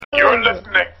You're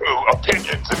listening to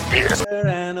Opinions and Beer.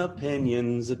 And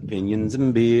opinions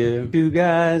and beer. Two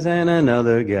guys and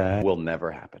another guy. Will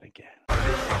never happen again.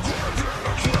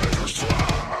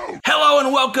 Hello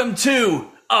and welcome to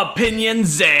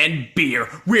Opinions and Beer.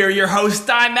 We're your hosts.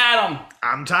 I'm Adam.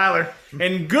 I'm Tyler.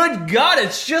 And good God,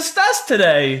 it's just us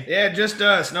today. Yeah, just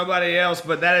us, nobody else.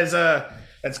 But that is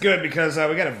that's good because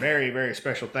we got a very, very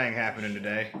special thing happening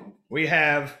today. We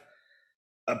have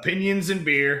Opinions and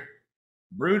Beer,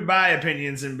 brewed by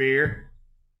Opinions and Beer.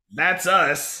 That's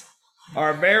us,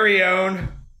 our very own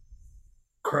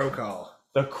Crow Call.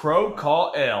 The Crow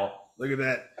Call Ale. Look at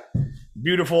that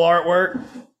beautiful artwork.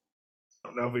 I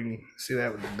don't know if we can see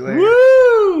that with the glare.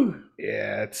 Woo!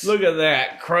 Yeah, it's Look at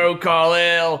that. Crow Call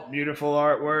Ale. beautiful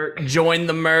artwork. Join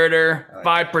the murder.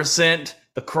 5%.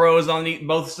 The crows on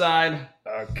both sides.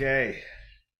 Okay.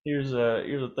 Here's a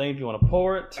thing if you want to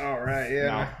pour it. All right. Yeah.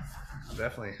 No.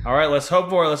 Definitely. All right, let's hope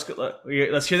for it.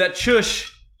 Let's hear that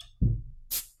chush.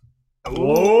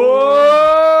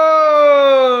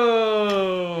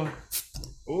 Whoa!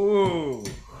 Ooh.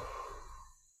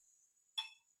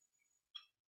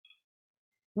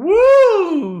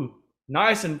 Woo!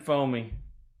 Nice and foamy.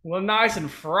 Well, nice and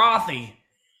frothy.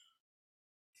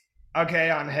 Okay,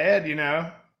 on head, you know.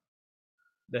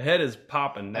 The head is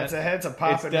popping. That's a head's a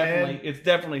popping head. It's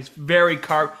definitely It's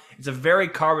a very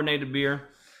carbonated beer.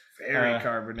 Very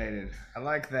carbonated. I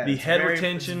like that. The It's head very,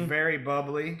 retention. it's very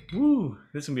bubbly. Woo!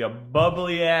 This is gonna be a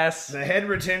bubbly ass. The head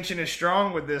retention is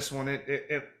strong with this one.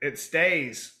 It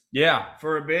stays Yeah,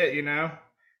 for a bit, you know.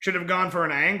 Should have gone for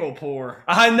an angle pour.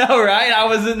 I know, right? I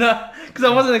wasn't because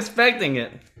I wasn't expecting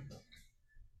it.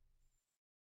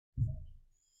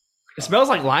 It smells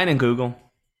like Leinenkugel.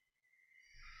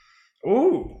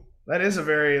 Ooh, that is a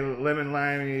very lemon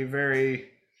limey,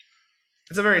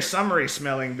 it's a very summery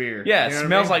smelling beer. Yeah, You know it what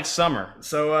smells I mean? like summer.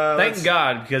 So Thank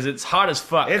God, because it's hot as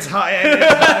fuck. It's hot. It's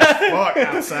hot as fuck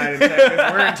outside in Texas.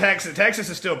 We're in Texas. Texas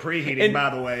is still preheating,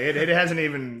 by the way. It hasn't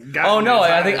even gotten. Oh no!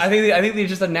 as I hot think as- I think they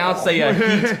just announced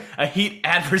a heat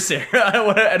adversary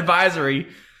advisory.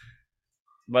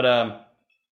 But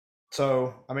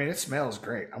So I mean, it smells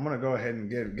great. I'm gonna go ahead and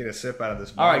get a sip out of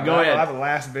this. All bottle. right, go ahead. I'll have the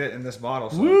last bit in this bottle.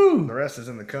 So Woo! The rest is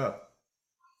in the cup.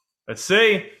 let's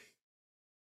see.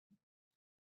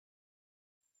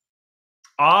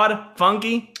 Odd,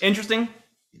 funky, interesting.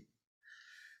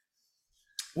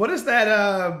 What is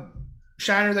that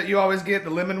shiner that you always get? The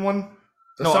lemon one,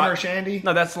 the No, summer shandy.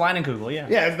 No, that's Leinenkugel. Yeah.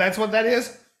 Yeah, that's what that is.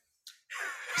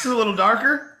 This is a little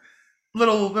darker,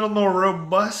 little more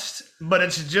robust, but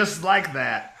it's just like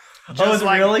that. Oh, is it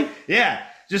really? Yeah,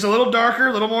 just a little darker,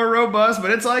 a little more robust, but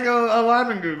it's like a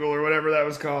Leinenkugel or whatever that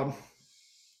was called.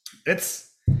 It's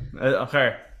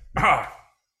Okay.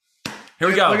 Here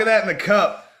we go. Look at that in the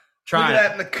cup. Try Look it. at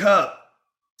that in the cup.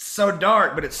 It's so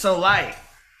dark, but it's so light.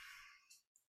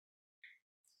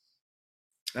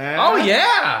 Oh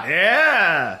yeah!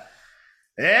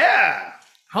 Yeah.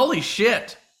 Holy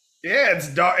shit! Yeah, it's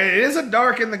dark. It is a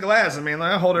dark in the glass. I mean,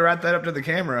 I'll hold it right that up to the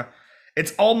camera.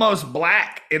 It's almost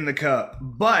black in the cup,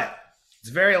 but it's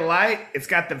very light. It's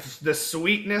got the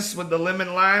sweetness with the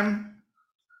lemon lime.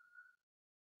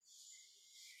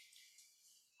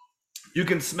 You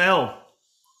can smell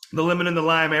the lemon and the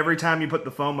lime every time you put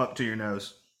the foam up to your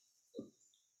nose.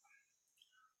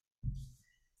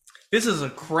 This is a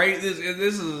crazy.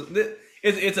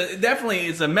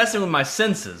 It's a messing with my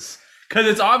senses because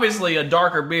it's obviously a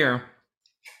darker beer,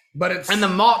 But it's and the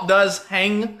malt does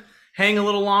hang a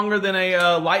little longer than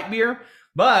a light beer,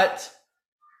 but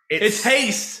it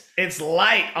tastes. It's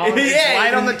light. It's Yeah.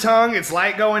 light on the tongue. It's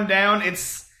light going down.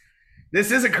 This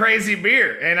is a crazy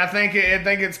beer, and I think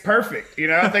it's perfect. You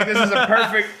know, I think this is a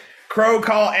perfect Crow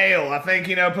Call ale. I think,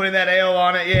 you know, putting that ale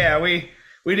on it. Yeah, we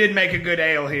did make a good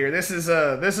ale here. This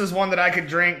is one that I could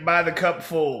drink by the cup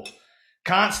full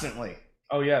constantly.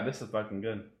 Oh yeah, this is fucking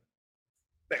good.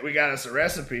 I think we got us a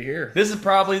recipe here. This is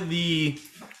probably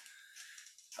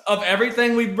of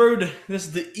everything we brewed. This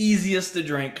is the easiest to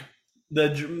drink,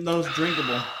 the most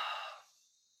drinkable,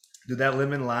 Dude, that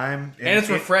lemon lime and it's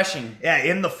refreshing. Yeah,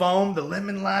 in the foam, the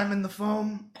lemon lime in the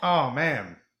foam. Oh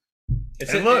man!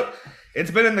 It's And look,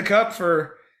 it's been in the cup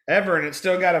forever, and it's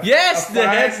still got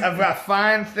a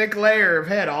fine, thick layer of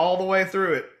head all the way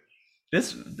through it.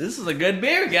 This is a good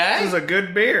beer, guys. This is a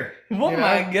good beer. Oh you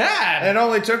my know? God! And it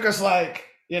only took us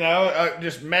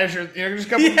just measure,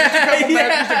 just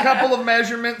a couple of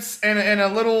measurements and a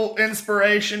little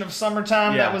inspiration of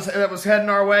summertime that was heading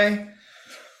our way.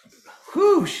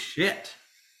 Whew, shit.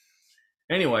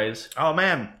 Anyways, oh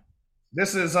man,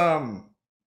 this is a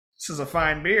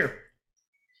fine beer.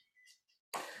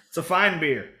 It's a fine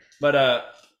beer. But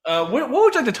What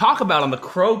would you like to talk about on the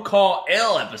Crow Call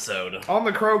Ale episode? On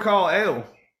the Crow Call Ale.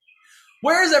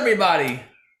 Where's everybody?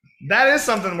 That is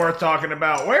something worth talking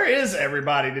about. Where is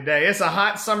everybody today? It's a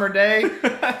hot summer day.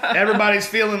 Everybody's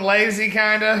feeling lazy,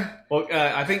 kind of. Well,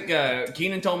 I think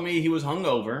Keenan told me he was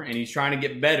hungover and he's trying to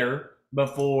get better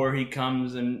before he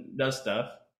comes and does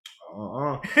stuff.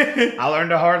 I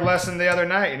learned a hard lesson the other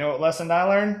night. You know what lesson I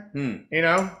learned? You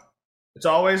know, it's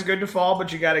always good to fall,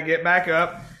 but you got to get back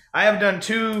up. I've done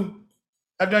two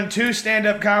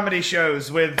stand-up comedy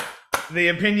shows with the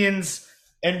Opinions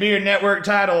and Beer Network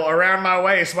title around my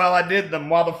waist while I did them.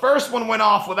 While the first one went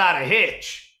off without a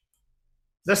hitch,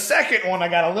 the second one I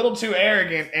got a little too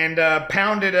arrogant and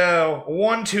pounded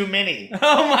one too many.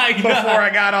 Oh my God. Before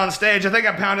I got on stage. I think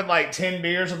I pounded like 10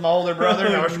 beers with my older brother.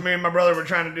 And me and my brother were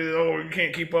trying to do the, you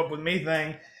can't keep up with me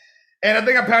thing. And I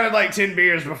think I pounded like 10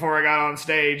 beers before I got on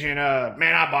stage. And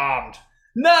man, I bombed.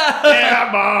 No! Yeah,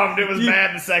 I bombed. It was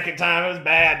bad the second time. It was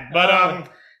bad. But,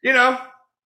 you know,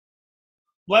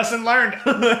 lesson learned.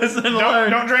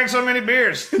 Don't drink so many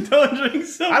beers. Don't drink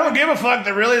so I don't give a fuck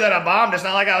that I bombed. It's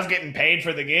not like I was getting paid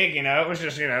for the gig, you know. It was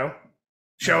just, you know,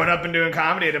 showing up and doing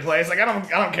comedy at a place. Like, I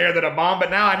don't care that I bombed, but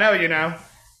now I know, you know.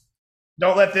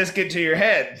 Don't let this get to your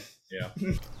head. Yeah.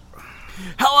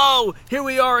 Hello, here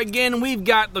we are again. We've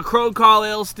got the Crow Call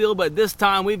Ale still, but this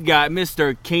time we've got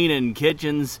Mr. Keenan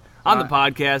Kitchens on the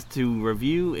podcast to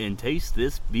review and taste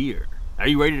this beer. Are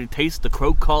you ready to taste the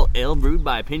Crow Call Ale brewed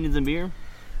by Opinions and Beer?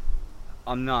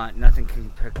 I'm not. Nothing can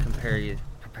prepare you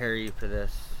for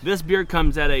this. This beer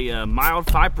comes at a mild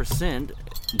 5%.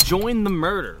 Join the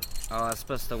murder. Oh, I was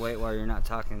supposed to wait while you're not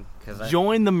talking because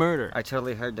Join the murder. I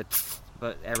totally heard the,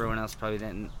 but everyone else probably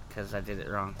didn't because I did it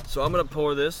wrong. So I'm gonna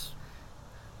pour this.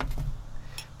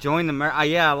 Join the murder.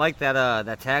 Yeah, I like that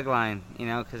that tagline. You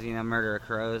know, because you know, murder of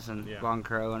crows and Long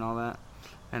Crow and all that.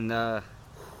 And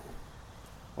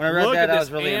when I read that, I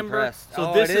was really impressed.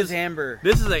 So this is amber.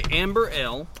 This is a amber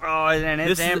ale. Oh, and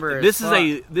it's amber. This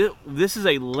is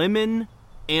a lemon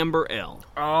amber ale.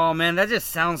 Oh man, that just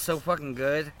sounds so fucking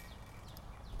good.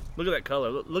 Look at that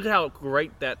color. Look at how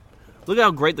great that. Look at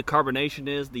how great the carbonation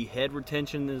is. The head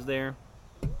retention is there.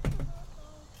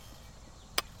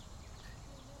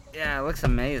 Yeah, it looks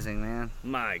amazing, man.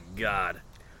 My God.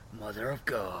 Mother of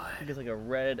God. It's like a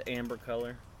red amber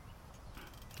color.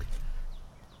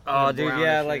 Oh, dude,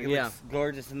 yeah, like it yeah. looks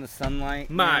gorgeous in the sunlight.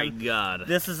 My man. God.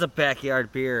 This is a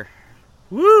backyard beer.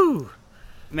 Woo!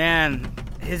 Man,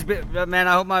 man,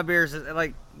 I hope my beer's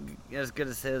like as good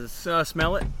as his.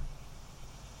 Smell it.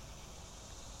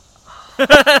 What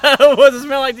does it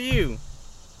smell like to you?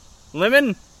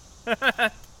 Lemon?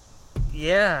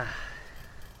 Yeah.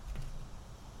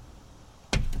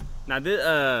 Now this,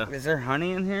 is there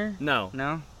honey in here? No.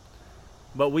 No?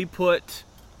 But we put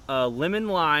lemon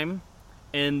lime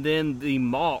and then the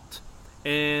malt.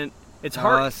 And it's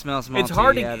hard. Oh, it smells malty. It's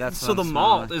hard to, yeah, that's so the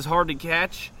malt is hard to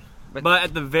catch. But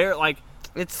at the very, like,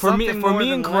 it's for me and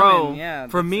Crow, lemon. Yeah,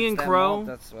 for me and Crow, malt,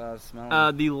 that's what I was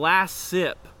smelling. the last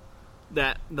sip,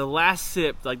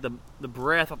 like the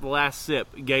breath of the last sip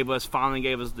finally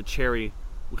gave us the cherry,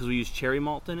 because we used cherry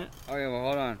malt in it. Okay, well,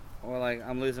 hold on. Well, like,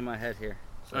 I'm losing my head here.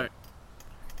 So. All right.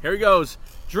 Here he goes.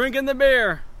 Drinking the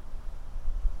beer.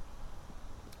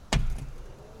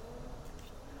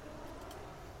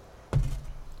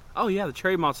 Oh, yeah, the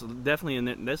cherry malt's definitely in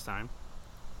it this time.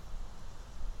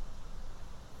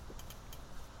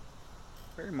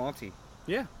 Very malty.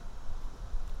 Yeah.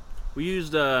 We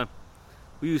used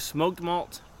smoked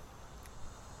malt.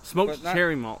 Smoked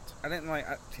cherry malt. I didn't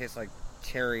taste like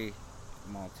cherry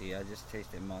malty. I just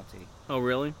tasted malty. Oh,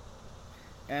 really?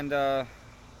 And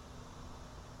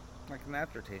like an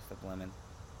aftertaste of lemon.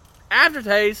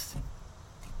 Aftertaste?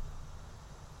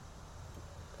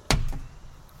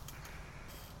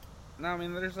 No, I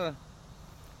mean it's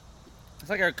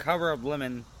like a cover of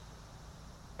lemon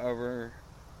over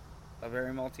a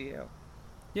very malty ale.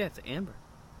 Yeah, it's amber.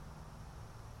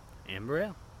 Amber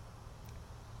ale.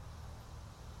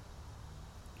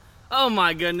 Oh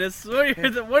my goodness! What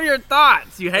are your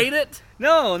thoughts? You hate it?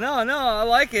 No, I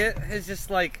like it. It's just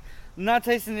like not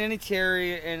tasting any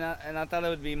cherry, and I thought it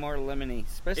would be more lemony,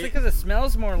 especially because it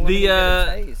smells more lemony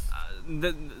than it tastes.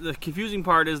 The confusing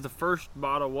part is the first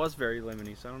bottle was very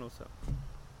lemony, so I don't know. So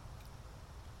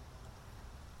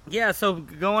yeah, so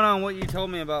going on what you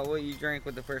told me about what you drank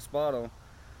with the first bottle,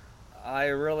 I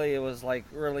really was like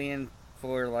really in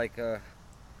for like a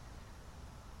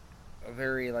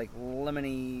very like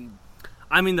lemony.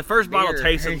 I mean, the first bottle beer,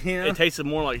 tasted you know? It tasted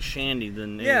more like shandy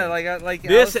than like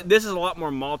this. This is a lot more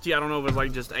malty. I don't know if it's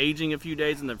like just aging a few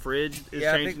days in the fridge. Is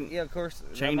yeah, changing, of course,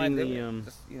 changing the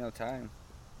just, time.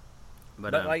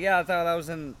 But yeah, I thought I was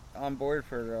on board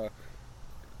for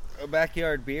a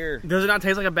backyard beer. Does it not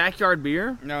taste like a backyard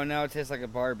beer? No, it tastes like a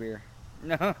bar beer.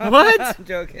 No. What? I'm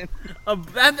joking.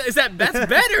 That's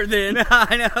better then. No,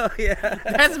 I know, yeah.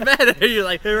 That's better. You're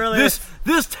like, really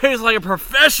this tastes like a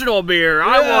professional beer.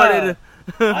 Yeah.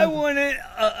 I wanted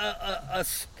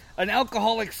an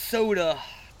alcoholic soda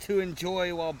to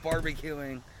enjoy while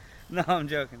barbecuing. No, I'm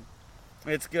joking.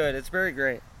 It's good. It's very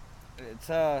great. It's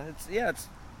Do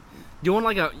you want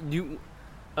like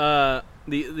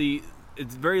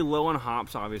it's very low on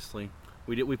hops, obviously.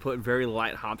 We put very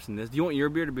light hops in this. Do you want your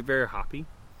beer to be very hoppy?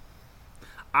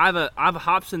 I have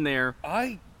hops in there.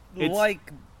 I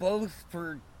like both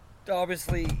for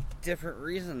obviously different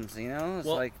reasons, you know. It's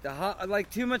like the hop, like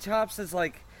too much hops is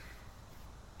like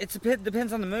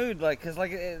depends on the mood, like because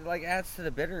like it like adds to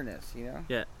the bitterness, you know.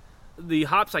 Yeah, the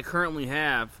hops I currently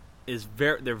have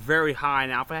they're very high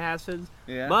in alpha acids.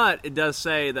 Yeah, but it does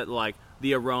say that like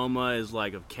the aroma is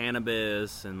like of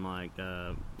cannabis and like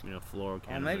floral cannabis.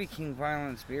 Well, maybe King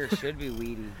Violence beer should be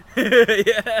weedy.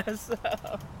 Yes.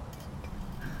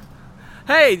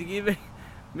 Hey,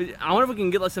 I wonder if we can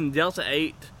get like some Delta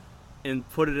 8 and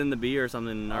put it in the beer or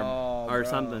something, or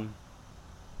something.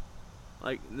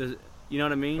 Like, you know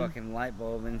what I mean? Fucking light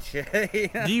bulb and shit.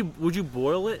 Would you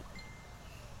boil it?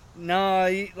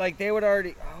 No, like they would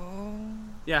already. Oh.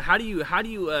 Yeah, how do you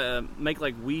make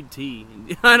like weed tea?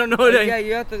 I don't know. Yeah,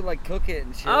 you have to like cook it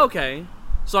and shit. Oh, okay,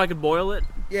 so I could boil it.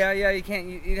 Yeah, you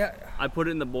can't. I put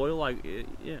it in the boil, like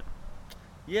yeah.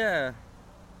 Yeah.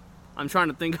 I'm trying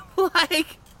to think of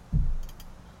like.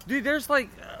 Dude, there's like,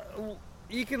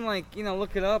 you can like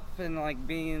look it up and like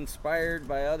be inspired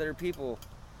by other people,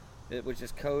 which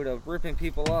is code of ripping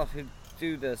people off who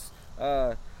do this.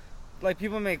 Like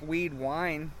people make weed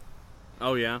wine.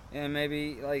 Oh yeah. And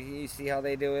maybe like you see how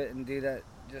they do it and do that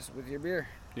just with your beer.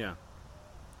 Yeah.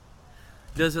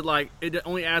 Does it like it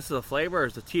only adds to the flavor, or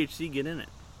does the THC get in it?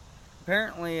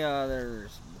 Apparently,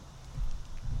 there's.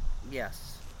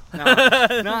 Yes. No,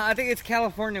 I think it's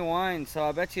California wine, so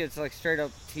I bet you it's like straight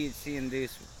up THC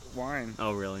induced wine.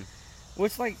 Oh really?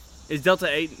 What's like? Is Delta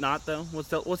 8 not though? What's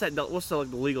the like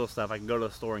the legal stuff I can go to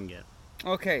the store and get?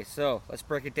 Okay, so let's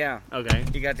break it down. Okay.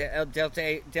 You got the Delta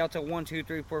 8, Delta 1, 2,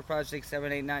 3, 4, 5, 6,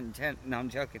 7, 8, 9, and 10. No, I'm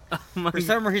joking. For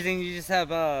some reason, you just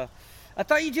have, I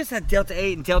thought you just had Delta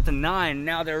 8 and Delta 9.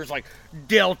 Now there's like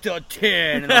Delta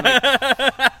 10. And I'm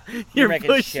like, you're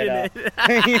making pushing shit up. It.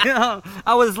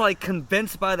 I was like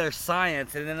convinced by their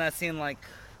science, and then I seen like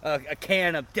a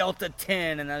can of Delta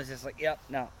 10, and I was just like, yep,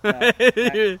 no.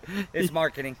 It's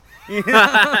marketing.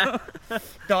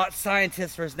 Thought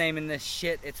scientist was naming this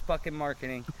shit. It's fucking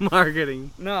marketing.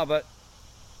 Marketing. No, but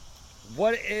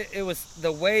what it was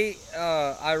the way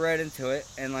I read into it,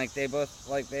 and like they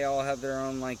all have their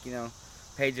own like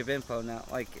page of info now.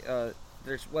 Like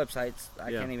there's websites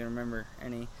I can't even remember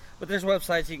any, but there's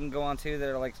websites you can go onto that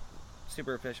are like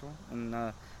super official,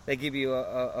 and they give you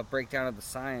a breakdown of the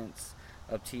science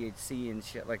of THC and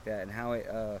shit like that, and how it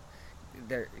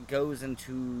goes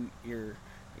into your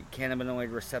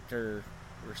cannabinoid receptacle.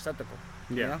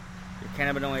 Yeah. You know? Your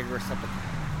cannabinoid receptacle.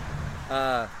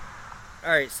 All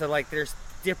right, so like there's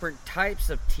different types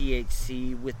of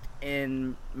THC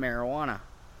within marijuana.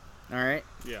 All right.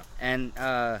 Yeah. And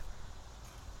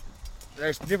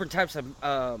there's different types of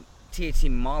THC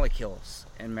molecules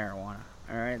in marijuana.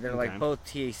 All right. They're like both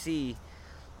THC,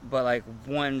 but like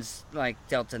one's like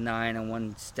Delta 9 and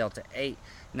one's Delta 8.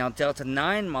 Now Delta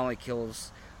 9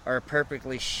 molecules are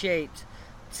perfectly shaped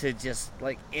to just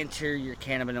like enter your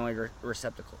cannabinoid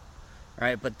receptacle,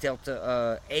 right? But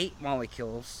Delta 8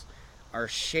 molecules are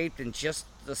shaped in just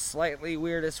the slightly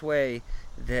weirdest way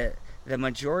that the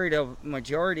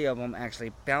majority of them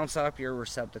actually bounce off your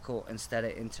receptacle instead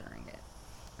of entering it.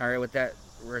 All right, what that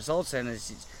results in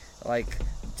is like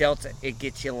Delta, it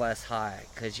gets you less high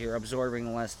because you're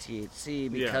absorbing less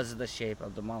THC because of the shape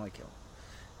of the molecule.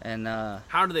 And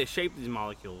how do they shape these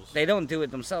molecules? They don't do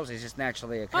it themselves; they just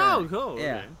naturally occur. Oh, cool.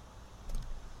 Yeah.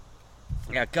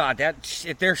 Okay. Yeah, God,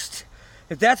 if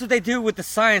that's what they do with the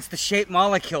science to shape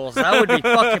molecules, I would be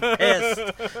fucking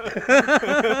pissed.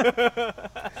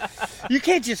 You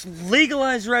can't just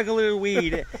legalize regular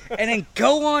weed and then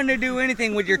go on to do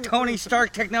anything with your Tony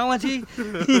Stark technology.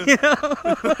 You know?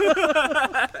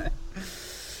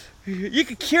 You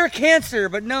could cure cancer,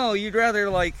 but no, you'd rather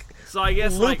like. So I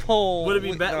guess loophole. Like,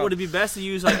 would it be best to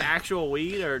use like actual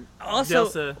weed or also?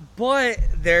 Delta? But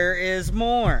there is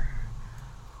more.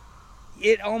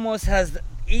 It almost has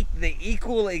the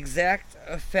equal exact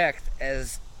effect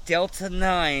as Delta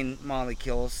 9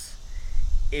 molecules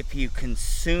if you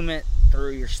consume it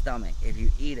through your stomach. If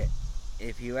you eat it,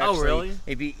 if you actually, really?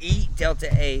 If you eat Delta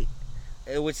 8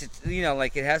 which is, you know,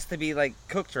 like it has to be like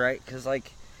cooked right, because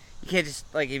like you can't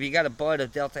just like if you got a bud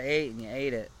of Delta 8 and you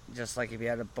ate it, just like if you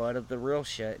had a bud of the real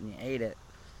shit and you ate it,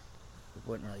 it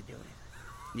wouldn't really do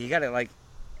anything. You got to like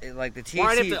the THC.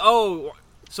 Why'd it have to,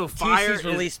 so fire is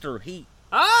released through heat.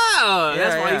 Oh, Yeah,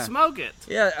 that's why yeah. you smoke it.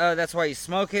 Yeah, that's why you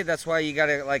smoke it. That's why you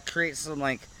gotta like create some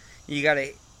like you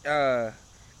gotta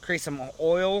create some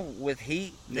oil with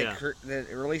heat that, Yeah. that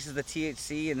releases the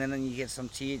THC, and then you get some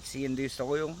THC induced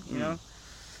oil. You know,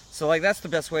 so like that's the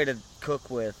best way to cook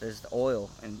with is the oil,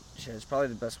 and shit. It's probably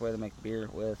the best way to make beer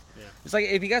with. Yeah. It's like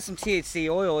if you got some THC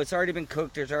oil, it's already been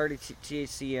cooked. There's already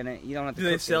THC in it. You don't have to. Do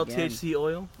they cook sell it again. THC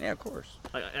oil? Yeah, of course.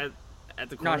 Like, at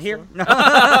the corner Not here.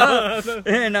 store?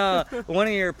 No. In one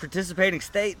of your participating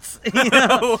states, you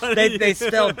know, they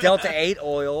sell Delta 8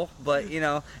 oil, but you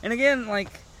know, and again, like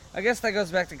I guess that goes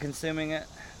back to consuming it.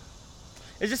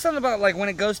 It's just something about like when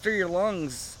it goes through your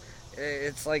lungs,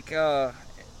 it's like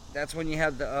that's when you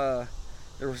have the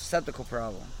receptacle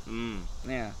problem.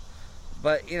 Yeah,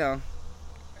 but you know.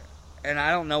 And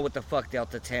I don't know what the fuck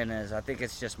Delta 10 is. I think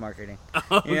it's just marketing.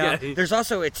 Okay. You know? There's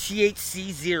also a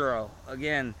THC 0.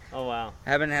 Again, Oh, wow.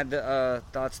 haven't had the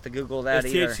thoughts to Google that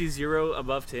Is either. THC 0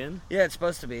 above 10? Yeah, it's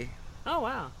supposed to be. Oh,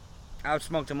 wow. I've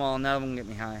smoked them all. None of them get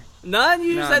me high. None?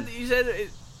 You None. said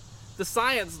the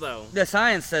science, though. The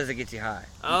science says it gets you high.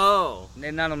 Oh.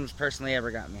 And none of them's personally ever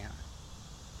got me high.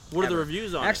 What are the Ever.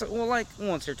 reviews on Actually, well, like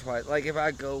once or twice. Like if I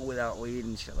go without weed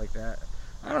and shit like that.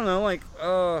 I don't know. Like,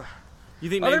 it? You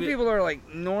think other maybe, people are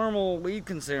like normal weed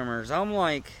consumers. I'm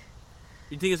like,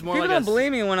 You think it's more people like don't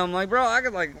believe me when I'm like, bro, I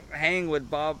could like hang with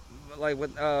Bob, like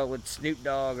with Snoop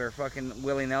Dogg or fucking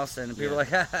Willie Nelson, and people are like,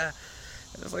 haha.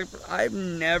 It's like I've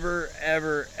never,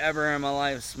 ever, ever in my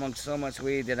life smoked so much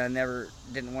weed that I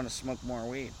didn't want to smoke more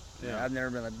weed. You know, Yeah. I've never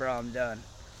been like, bro, I'm done.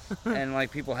 And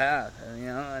like people have, and, you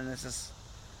know, and it's just,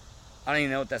 I don't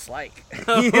even know what that's like.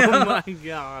 Oh, You know? my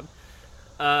God.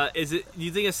 Do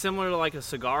you think it's similar to like a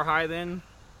cigar high then?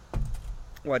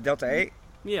 What, Delta 8?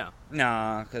 Yeah.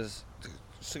 Nah, because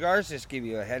cigars just give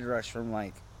you a head rush from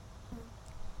like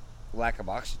lack of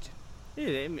oxygen. Yeah,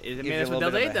 Gives that's you a what little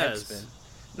Delta bit 8 of a head does. spin.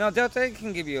 No, Delta 8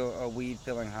 can give you a weed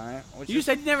feeling high. You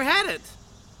said you never had it.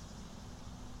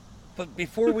 But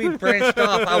before we branched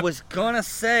off, I was gonna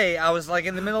say, I was like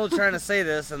in the middle of trying to say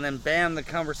this, and then bam, the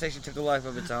conversation took a life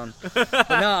of its own. But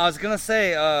no, I was gonna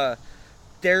say,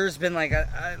 there's been like,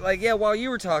 while you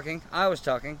were talking, I was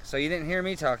talking, so you didn't hear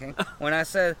me talking. When I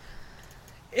said,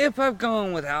 if I've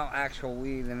gone without actual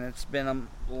weed, and it's been a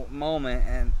moment,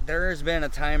 and there has been a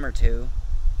time or two,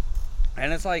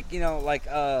 and it's like, you know, like,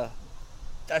 I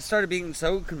started being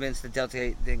so convinced that Delta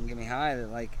 8 didn't get me high that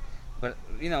like, but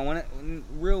you know, when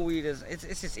real weed is,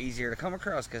 it's just easier to come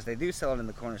across because they do sell it in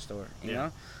the corner store, you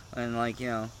know, and like, you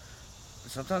know,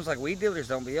 sometimes like weed dealers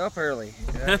don't be up early.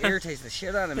 That irritates the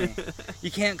shit out of me. You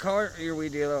can't call your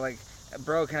weed dealer like,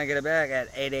 bro, can I get a bag at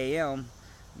 8 a.m.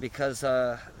 because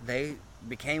they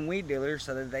became weed dealers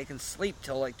so that they can sleep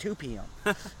till like 2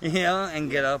 p.m. you know, and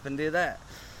get up and do that.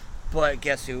 But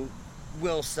guess who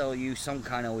will sell you some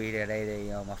kind of weed at 8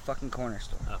 a.m. A fucking corner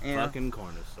store. A fucking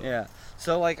corner store. Yeah.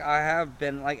 So like I have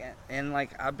been like, and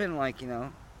like I've been like, you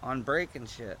know, on break and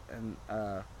shit, and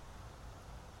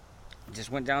just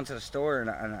went down to the store and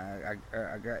I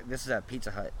got, this is at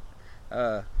Pizza Hut.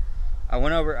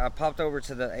 I popped over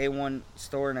to the A1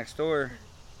 store next door,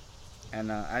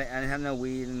 and I didn't have no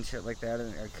weed and shit like that,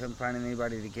 and I couldn't find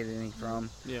anybody to get any from.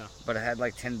 Yeah. But I had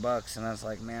like $10, and I was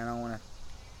like, man, I want to.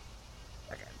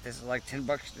 This is like $10.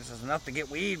 This is enough to get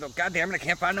weed, but goddamn it, I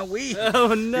can't find no weed.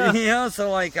 Oh no. You know,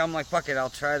 so like I'm like, fuck it, I'll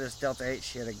try this Delta 8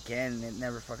 shit again. And it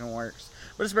never fucking works,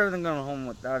 but it's better than going home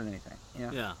without anything. You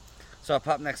know. Yeah. So I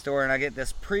pop next door and I get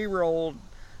this pre-rolled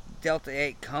Delta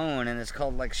 8 cone, and it's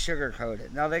called like sugar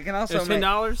coated. Now they can also It's make.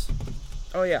 $10.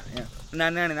 Oh yeah,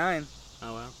 $9.99.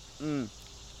 Oh wow.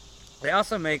 They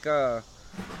also make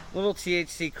little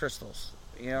THC crystals.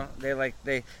 You know,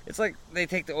 it's like they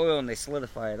take the oil and they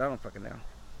solidify it. I don't fucking know.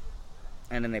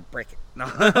 And then they break it. No,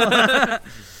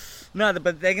 no,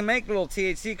 but they can make little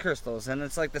THC crystals, and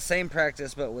it's like the same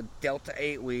practice, but with Delta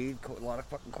 8 weed. A lot of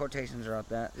fucking quotations are out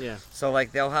that. Yeah. So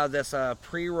like they'll have this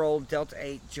pre-rolled Delta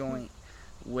 8 joint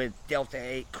with Delta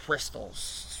 8 crystals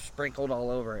sprinkled all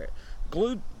over it,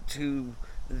 glued to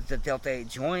the Delta 8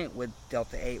 joint with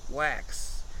Delta 8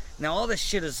 wax. Now all this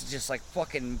shit is just like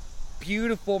fucking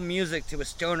beautiful music to a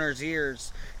stoner's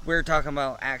ears. We're talking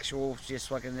about actual, just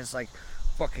fucking this like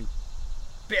fucking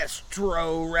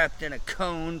bistro wrapped in a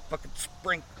cone,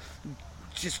 fucking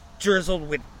just drizzled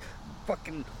with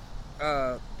fucking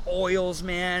oils,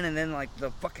 man, and then like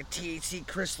the fucking THC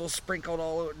crystals sprinkled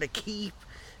all over the keep.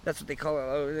 That's what they call it.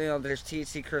 Oh, you know, there's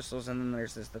THC crystals, and then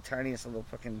there's the tiniest little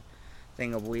fucking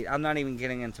thing of weed. I'm not even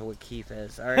getting into what keef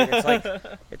is. All right, it's like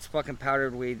it's fucking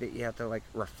powdered weed that you have to like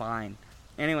refine.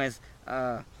 Anyways,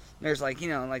 there's like, you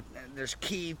know, like there's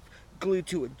keef glued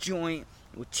to a joint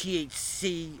with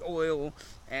THC oil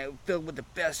and filled with the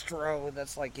best row.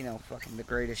 That's like, you know, fucking the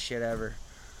greatest shit ever.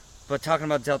 But talking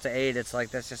about Delta 8, it's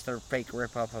like that's just their fake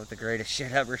rip-off of the greatest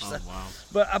shit ever. So. Oh, wow.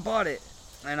 But I bought it,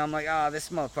 and I'm like, this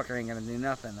motherfucker ain't gonna do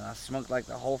nothing. And I smoked like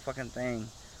the whole fucking thing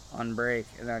on break,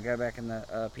 and then I got back in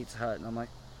the Pizza Hut, and I'm like,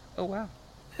 oh wow,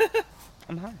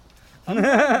 I'm high.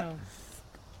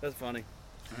 That's funny.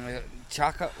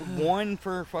 Chocolate, one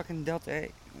for fucking Delta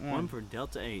 8. One for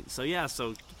Delta 8. So yeah,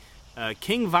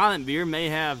 King Violent Beer may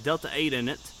have Delta 8 in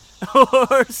it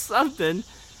or something.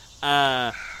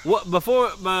 What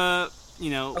before? You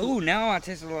know. Oh, now I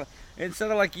taste a lot. Instead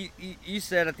of like you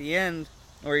said at the end,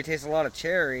 or you taste a lot of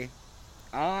cherry.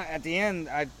 At the end,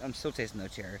 I'm still tasting no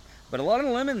cherry, but a lot of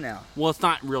lemon now. Well, it's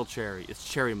not real cherry. It's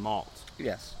cherry malt.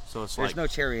 Yes. So it's there's no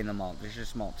cherry in the malt. There's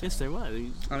just malt. Yes, there was.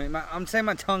 I mean, I'm saying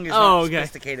my tongue is not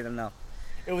sophisticated enough.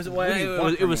 It was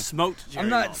it was smoked cherry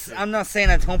malt. I'm not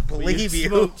saying I don't believe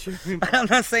you. I'm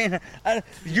not saying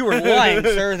you were lying,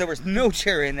 sir. There was no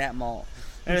cherry in that malt.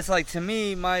 And it's like, to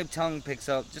me, my tongue picks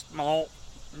up just malt.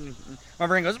 My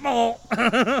brain goes malt.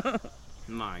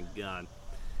 My God.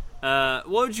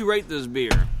 What would you rate this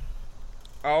beer?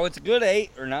 Oh, it's a good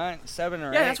 8 or 9, 7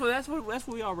 or 8. Yeah, that's what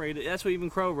we all rated. That's what even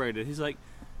Crow rated. He's like,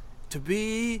 to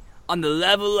be on the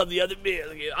level of the other beer.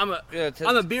 I'm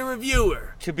a beer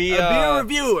reviewer. To be a beer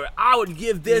reviewer, I would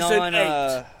give this an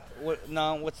 8.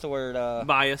 What's the word?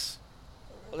 Bias.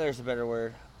 Well, there's a better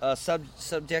word.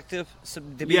 Subjective. To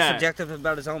be subjective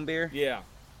about his own beer. Yeah.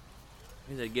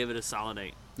 He said, give it a solid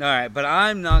 8. All right, but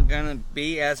I'm not gonna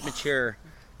be as mature.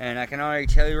 And I can already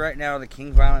tell you right now, the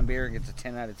King Violent Beer gets a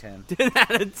 10 out of 10. 10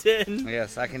 out of 10?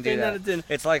 Yes, I can do 10 that. 10 out of 10.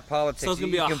 It's like politics. So it's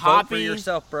going to be you a can hoppy... vote for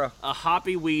yourself, bro. A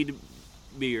hoppy weed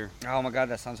beer. Oh, my God,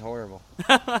 that sounds horrible.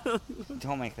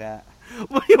 Don't make that.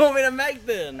 What do you want me to make,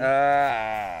 then?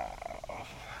 That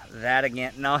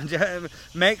again. No, I'm joking.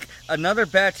 Make another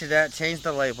batch of that. Change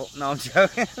the label. No, I'm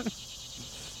joking.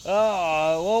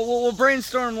 Oh, we'll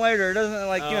brainstorm later. It doesn't,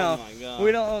 like, you know. My God.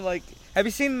 We don't, like... Have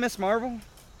you seen Miss Marvel?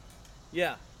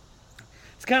 Yeah.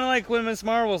 It's kind of like when Miss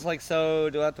Marvel's like,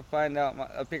 so do I have to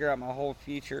figure out my whole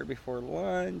future before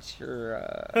lunch, or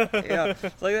you know,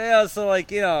 it's like, yeah, so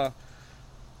like, you know,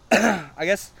 I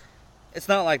guess it's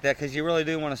not like that, because you really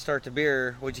do want to start the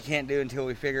beer, which you can't do until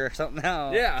we figure something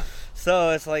out. Yeah.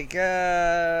 So it's like,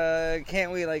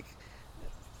 can't we like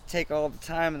take all the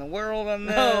time in the world on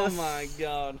this? Oh my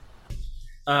God.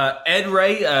 Ed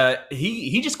Ray,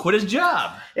 he just quit his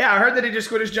job. Yeah, I heard that he just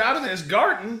quit his job, and his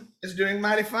garden is doing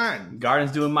mighty fine.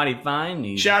 Garden's doing mighty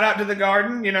fine. Shout out to the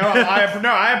garden. You know,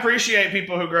 I appreciate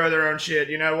people who grow their own shit.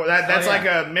 You know, that's like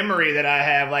a memory that I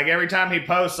have. Like every time he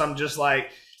posts, I'm just like,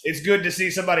 it's good to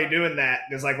see somebody doing that.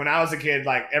 Because like when I was a kid,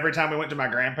 like every time we went to my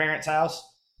grandparents' house,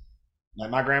 like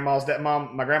my grandma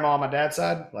on my dad's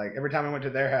side, like every time we went to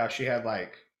their house, she had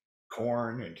like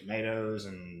corn and tomatoes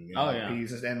and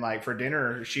peas, and like for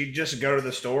dinner she'd just go to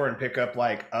the store and pick up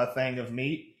like a thing of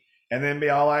meat and then be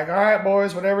all like, all right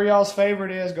boys, whatever y'all's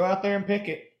favorite is, go out there and pick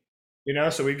it, you know.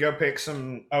 So we'd go pick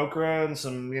some okra and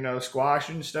some, you know, squash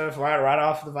and stuff right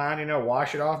off the vine, you know,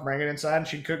 wash it off, bring it inside, and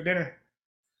she'd cook dinner.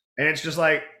 And it's just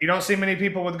like, you don't see many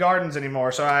people with gardens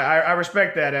anymore, so I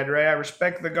respect that, Ed Ray. I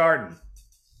respect the garden.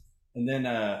 And then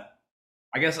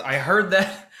I guess I heard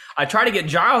that I tried to get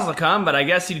Giles to come, but I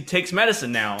guess he takes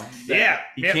medicine now.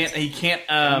 He can't.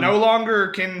 No longer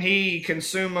can he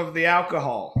consume of the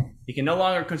alcohol. He can no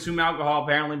longer consume alcohol,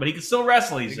 apparently, but he can still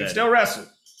wrestle. He can still wrestle.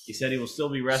 He said he will still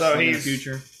be wrestling in the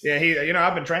future. Yeah, you know,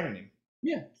 I've been training him.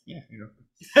 Yeah, you know.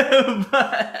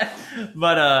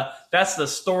 but that's the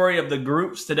story of the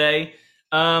groups today.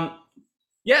 Going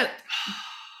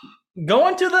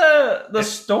to the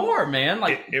store, man.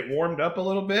 Like it warmed up a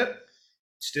little bit.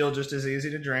 Still just as easy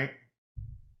to drink.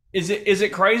 Is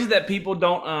it crazy that people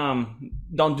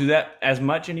don't do that as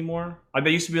much anymore? Like they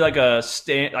used to be like a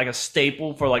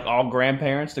staple for like all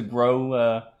grandparents to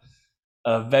grow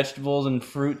vegetables and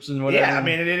fruits and whatever. Yeah, I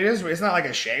mean it is. It's not like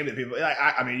a shame that people.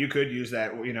 I mean, you could use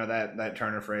that, you know, that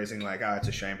Turner phrasing like, "Oh, it's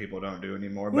a shame people don't do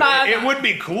anymore." But it would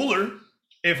be cooler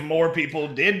if more people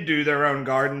did do their own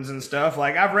gardens and stuff.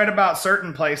 Like I've read about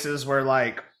certain places where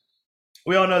like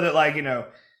we all know that, like, you know,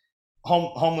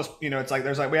 homeless, you know, it's like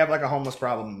we have like a homeless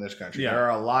problem in this country. Yeah. There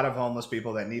are a lot of homeless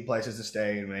people that need places to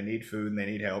stay and they need food and they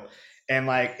need help. And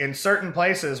like in certain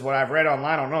places, what I've read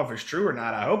online, I don't know if it's true or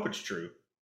not. I hope it's true.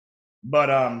 But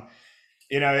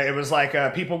you know, it was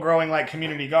like people growing like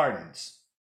community gardens.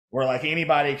 where like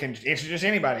anybody can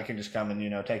just come and, you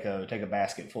know, take a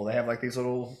basket full. They have like these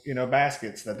little, you know,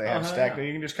 baskets that they have stacked. Yeah.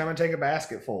 You can just come and take a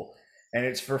basket full, and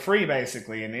it's for free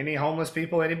basically. And any homeless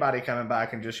people, anybody coming by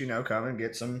can just, you know, come and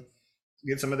get some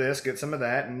of this, get some of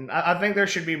that. And I think there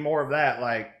should be more of that,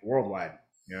 like worldwide.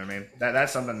 You know what I mean?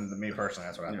 That's something to me personally.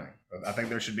 That's what I think. I think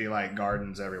there should be like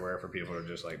gardens everywhere for people to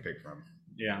just like pick from.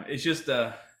 Yeah, it's just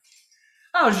I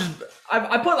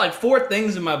put like 4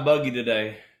 things in my buggy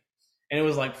today, and it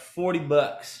was like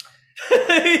 $40.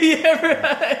 You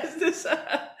ever is this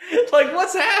like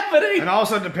what's happening? And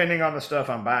also depending on the stuff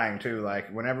I'm buying too. Like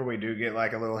whenever we do get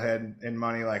like a little head in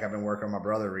money, like I've been working with my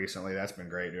brother recently. That's been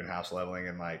great doing house leveling,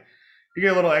 and like you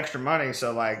get a little extra money.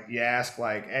 So like you ask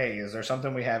like, hey, is there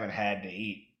something we haven't had to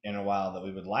eat in a while that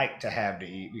we would like to have to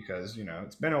eat, because, you know,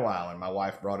 it's been a while, and my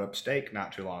wife brought up steak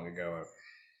not too long ago,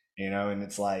 you know, and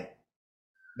it's like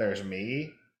there's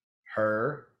me,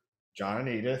 her, John and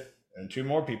Edith, and 2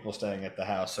 more people staying at the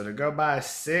house. So to go buy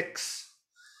 6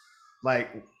 like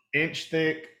inch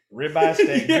thick ribeye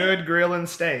steak, good grilling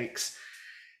steaks,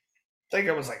 I think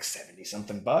it was like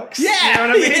 $70-something. Yeah, you know what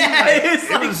I mean? Yeah,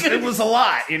 like, it was a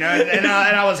lot, you know. And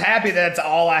I was happy that's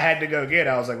all I had to go get.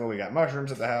 I was like, well, we got mushrooms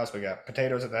at the house, we got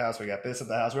potatoes at the house, we got this at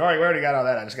the house. We already got all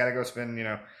that. I just got to go spend, you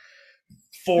know,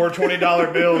 4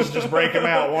 $20 bills, just break them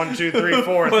out 1, 2, 3,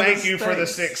 4. Thank you for the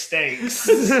 6 steaks.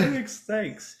 6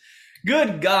 steaks.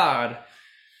 Good God.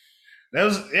 It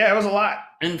was a lot.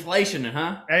 Inflation,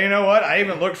 huh? And you know what? I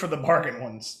even looked for the bargain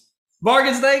ones.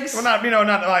 Bargain steaks? Well, not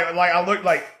like I looked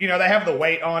like, you know, they have the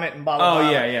weight on it and blah blah. Oh,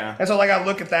 blah. yeah. And so like I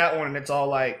look at that one and it's all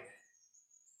like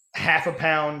half a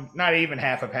pound, not even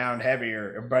half a pound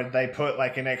heavier, but they put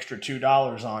like an extra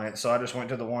 $2 on it. So I just went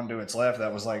to the one to its left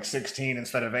that was like 16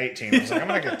 instead of 18. I was like, I'm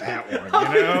gonna get that one.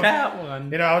 You know, that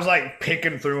one. You know, I was like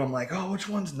picking through them, like, oh, which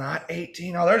one's not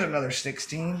 18? Oh, there's another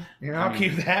 16. You know, I'll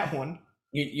keep that one.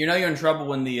 You know you're in trouble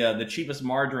when the cheapest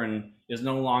margarine is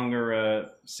no longer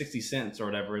 60 cents or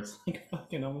whatever. It's like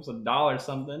fucking almost $1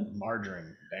 something.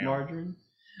 Margarine. Damn. Margarine.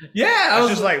 Yeah, it's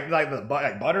just like the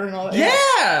like butter and all that.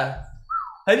 Yeah.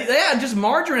 Yeah, just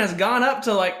margarine has gone up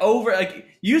to like over like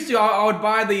used to. I would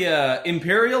buy the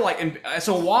Imperial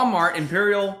so Walmart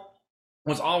Imperial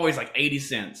was always like 80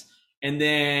 cents, and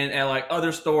then at like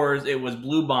other stores it was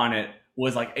Blue Bonnet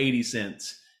was like 80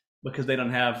 cents because they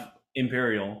don't have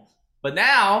Imperial. But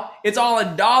now it's all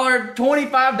 $1.25,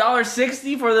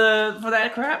 $1.60 for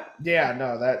that crap. Yeah,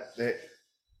 no,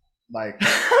 like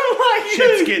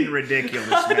shit's getting ridiculous,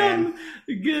 man.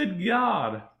 Good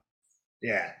God.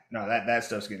 Yeah, no, that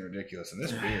stuff's getting ridiculous, and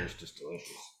this beer is just delicious.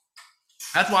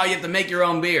 That's why you have to make your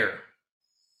own beer.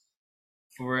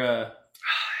 I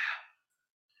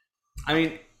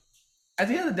mean, at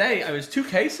the end of the day, it was 2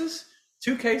 cases,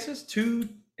 and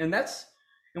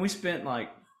we spent like,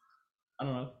 I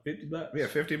don't know, $50. Yeah,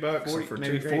 $50 40, for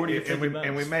maybe 2 40 or 50 bucks.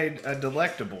 And we made a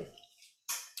delectable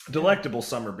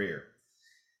summer beer.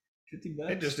 $50.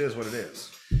 It just is what it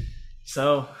is.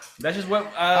 So that's just what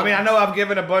I mean. I know I've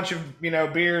given a bunch of, you know,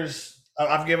 beers.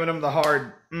 I've given them the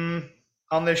hard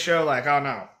on this show. Like, oh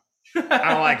no,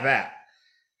 I don't like that.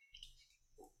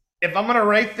 If I'm gonna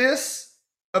rate this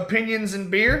opinions in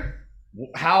beer,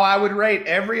 how I would rate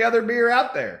every other beer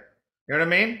out there. You know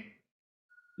what I mean?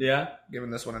 Yeah.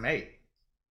 Giving this one an 8.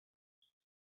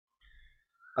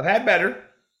 I've had better,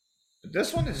 but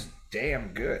this one is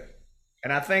damn good.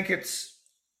 And I think it's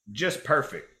just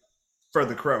perfect for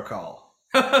the Crow Call.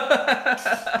 Oh,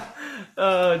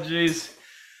 jeez.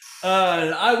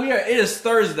 It is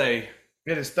Thursday.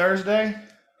 It is Thursday?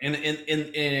 In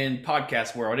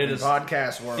podcast world. In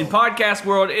podcast world. In podcast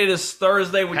world, it is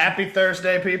Thursday. Happy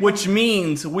Thursday, people. Which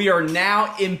means we are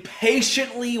now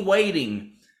impatiently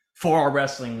waiting for our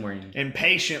wrestling ring.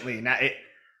 Impatiently. Now,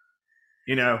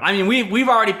 you know. I mean, we've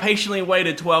already patiently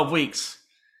waited 12 weeks.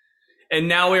 And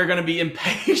now we're going to be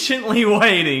impatiently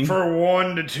waiting. For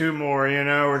 1 to 2 more, you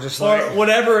know. We're just like. Or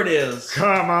whatever it is.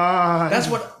 Come on. That's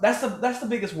the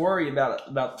biggest worry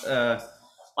about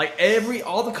like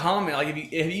all the comment. Like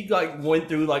if you like went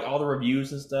through like all the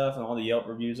reviews and stuff and all the Yelp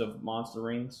reviews of Monster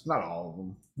Rings. Not all of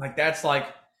them. Like that's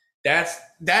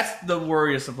the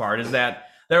worrisome part is that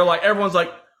they're like, everyone's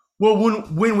like, well,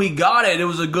 when we got it, it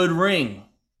was a good ring.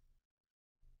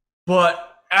 But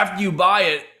after you buy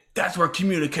it, that's where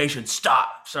communication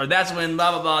stops. Or that's when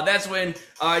blah blah blah. That's when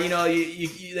you know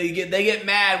they get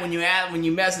mad when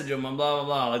you message them and blah blah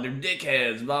blah. Like they're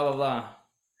dickheads. Blah blah blah.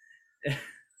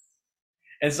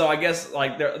 And so I guess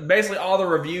like they're basically all the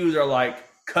reviews are like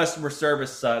customer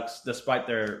service sucks, despite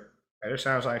their. It just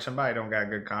sounds like somebody don't got a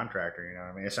good contractor. You know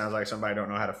what I mean? It sounds like somebody don't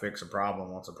know how to fix a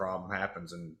problem once a problem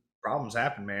happens, and problems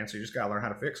happen, man. So you just gotta learn how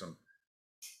to fix them.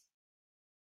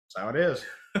 That's how it is.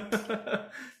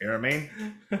 You know what I mean?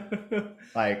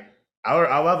 Like,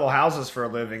 I level houses for a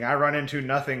living. I run into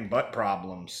nothing but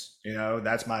problems. You know,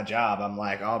 that's my job. I'm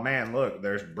like, oh man, look,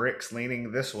 there's bricks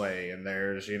leaning this way, and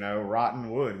there's, you know, rotten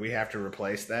wood. We have to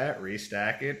replace that,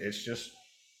 restack it. It's just,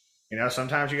 you know,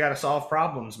 sometimes you got to solve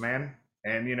problems, man.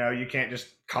 And, you know, you can't just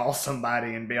call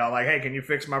somebody and be all like, hey, can you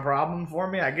fix my problem for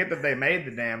me? I get that they made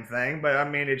the damn thing, but I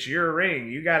mean, it's your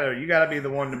ring. You gotta be the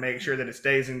one to make sure that it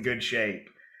stays in good shape.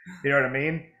 You know what I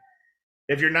mean?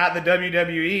 If you're not the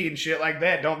WWE and shit like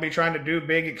that, don't be trying to do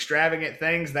big extravagant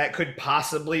things that could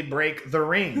possibly break the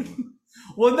ring.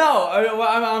 Well, no,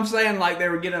 I'm saying like they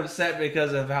were getting upset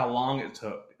because of how long it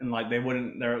took, and like they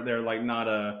wouldn't. They're like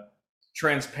not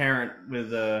transparent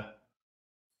with the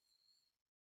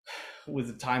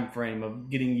time frame of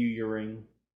getting you your ring.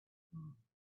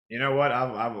 You know what?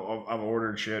 I've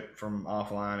ordered shit from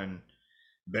offline and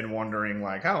been wondering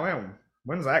like, oh man,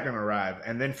 when's that going to arrive?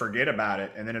 And then forget about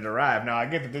it, and then it arrived. Now, I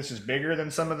get that this is bigger than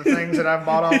some of the things that I've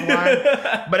bought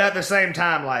offline, but at the same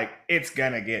time, like, it's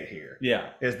going to get here.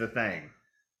 Yeah. Is the thing.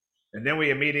 And then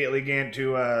we immediately get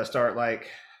to start,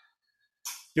 like,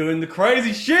 doing the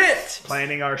crazy shit!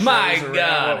 Planning our shows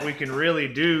around what we can really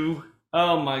do.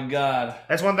 Oh, my God.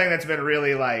 That's one thing that's been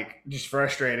really, like, just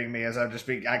frustrating me as I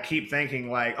keep thinking,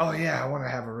 like, oh, yeah, I want to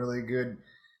have a really good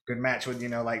match with, you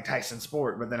know, like, Tyson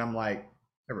Sport, but then I'm like,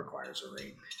 it requires a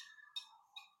ring.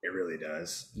 It really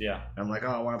does. Yeah. I'm like,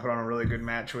 oh, I want to put on a really good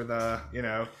match with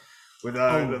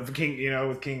with King, you know,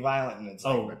 with King Violent, and it's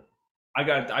like, I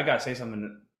got to say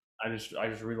something. I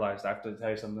just realized I have to tell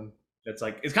you something. That's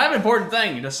like, it's kind of an important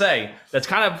thing to say. That's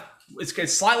kind of it's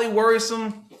slightly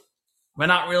worrisome, but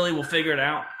not really. We'll figure it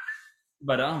out.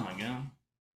 But oh my God.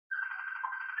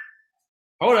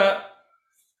 Hold up.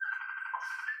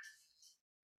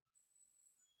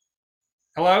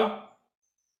 Hello?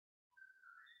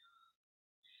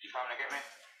 Coming to get me?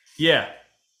 Yeah.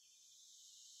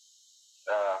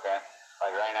 Okay.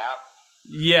 Like right now?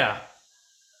 Yeah.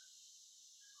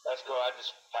 That's cool. I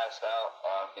just passed out.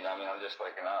 You know, I mean, I'm just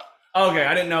waking up. Okay,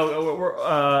 I didn't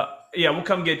know. Yeah, we'll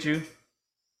come get you. Okay.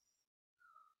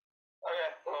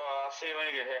 Well, I'll see you when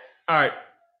you get here. All right. All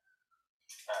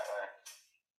right.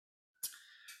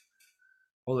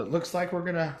 well, it looks like we're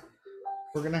gonna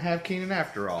have Keenan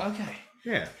after all. Okay.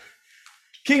 Yeah.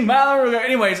 King Valor.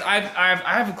 Anyways, I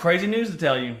have crazy news to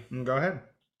tell you. Go ahead.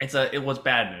 It was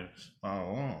bad news.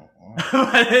 Oh.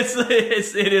 But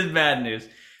it is bad news.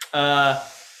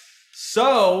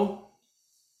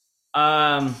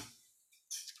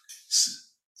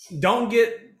 Don't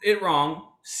get it wrong.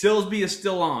 Silsby is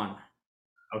still on.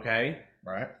 Okay?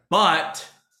 Right. But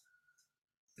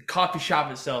the coffee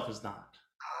shop itself is not.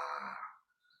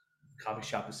 The coffee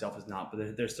shop itself is not,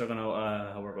 but they're still going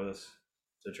to work with us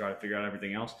to try to figure out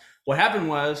everything else. What happened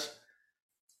was,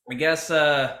 I guess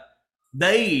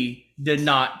they did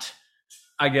not,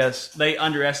 they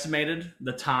underestimated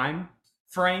the time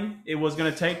frame it was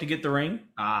going to take to get the ring.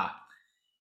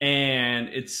 And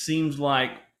it seems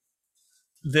like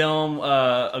them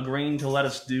agreeing to let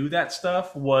us do that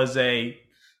stuff was a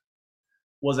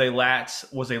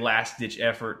last ditch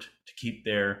effort to keep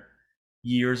their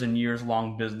years and years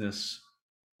long business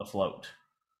afloat.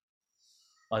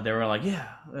 They were like, yeah,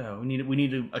 we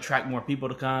need to attract more people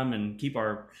to come and keep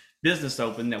our business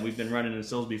open that we've been running in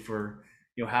Silsby for,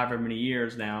 you know, however many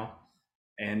years now.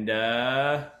 And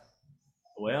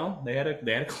well, they had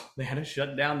to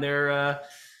shut down their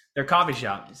coffee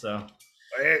shop. So,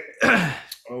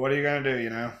 well, what are you gonna do? You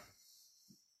know,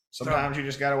 sometimes you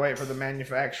just gotta wait for the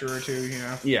manufacturer to, you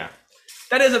know. Yeah,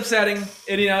 that is upsetting.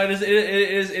 It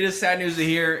is sad news to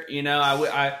hear. You know,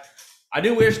 I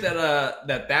do wish that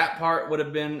that part would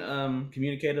have been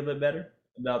communicated a bit better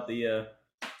about the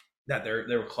that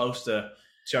they were close to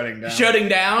shutting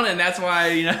down, and that's why,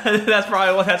 you know, that's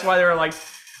why they were like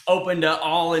open to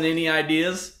all and any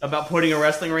ideas about putting a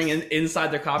wrestling ring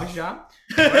inside their coffee shop.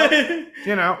 Well,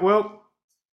 you know,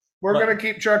 we're gonna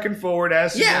keep trucking forward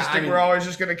as suggested. We're always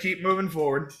just gonna keep moving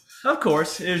forward. Of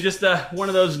course, it was just one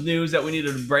of those news that we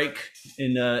needed to break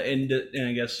and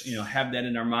I guess, you know, have that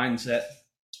in our mindset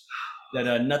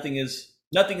that nothing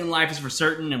in life is for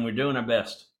certain, and we're doing our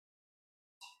best.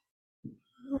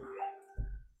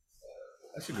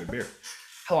 That's a good beer.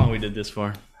 How long we did this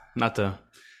for? Not to.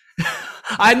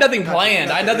 I had nothing planned.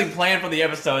 I had nothing planned for the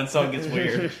episode, and so it gets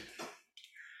weird.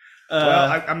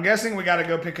 Well, I'm guessing we got to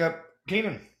go pick up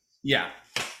Keenan. Yeah.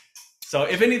 So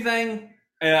if anything,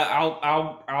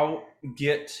 I'll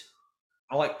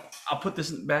put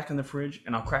this back in the fridge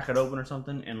and I'll crack it open or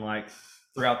something, and like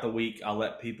throughout the week I'll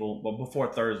let people. Well,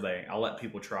 before Thursday, I'll let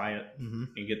people try it and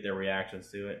get their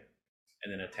reactions to it,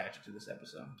 and then attach it to this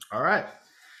episode. All right.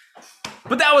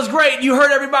 But that was great. You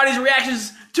heard everybody's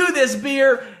reactions to this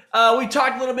beer. We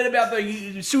talked a little bit about the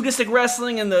Sudistic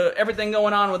wrestling and the everything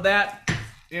going on with that.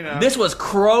 You know, This was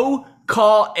Crow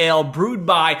Call Ale, brewed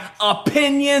by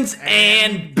Opinions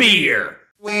and Beer.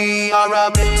 We are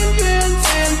opinions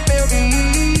and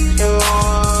beer.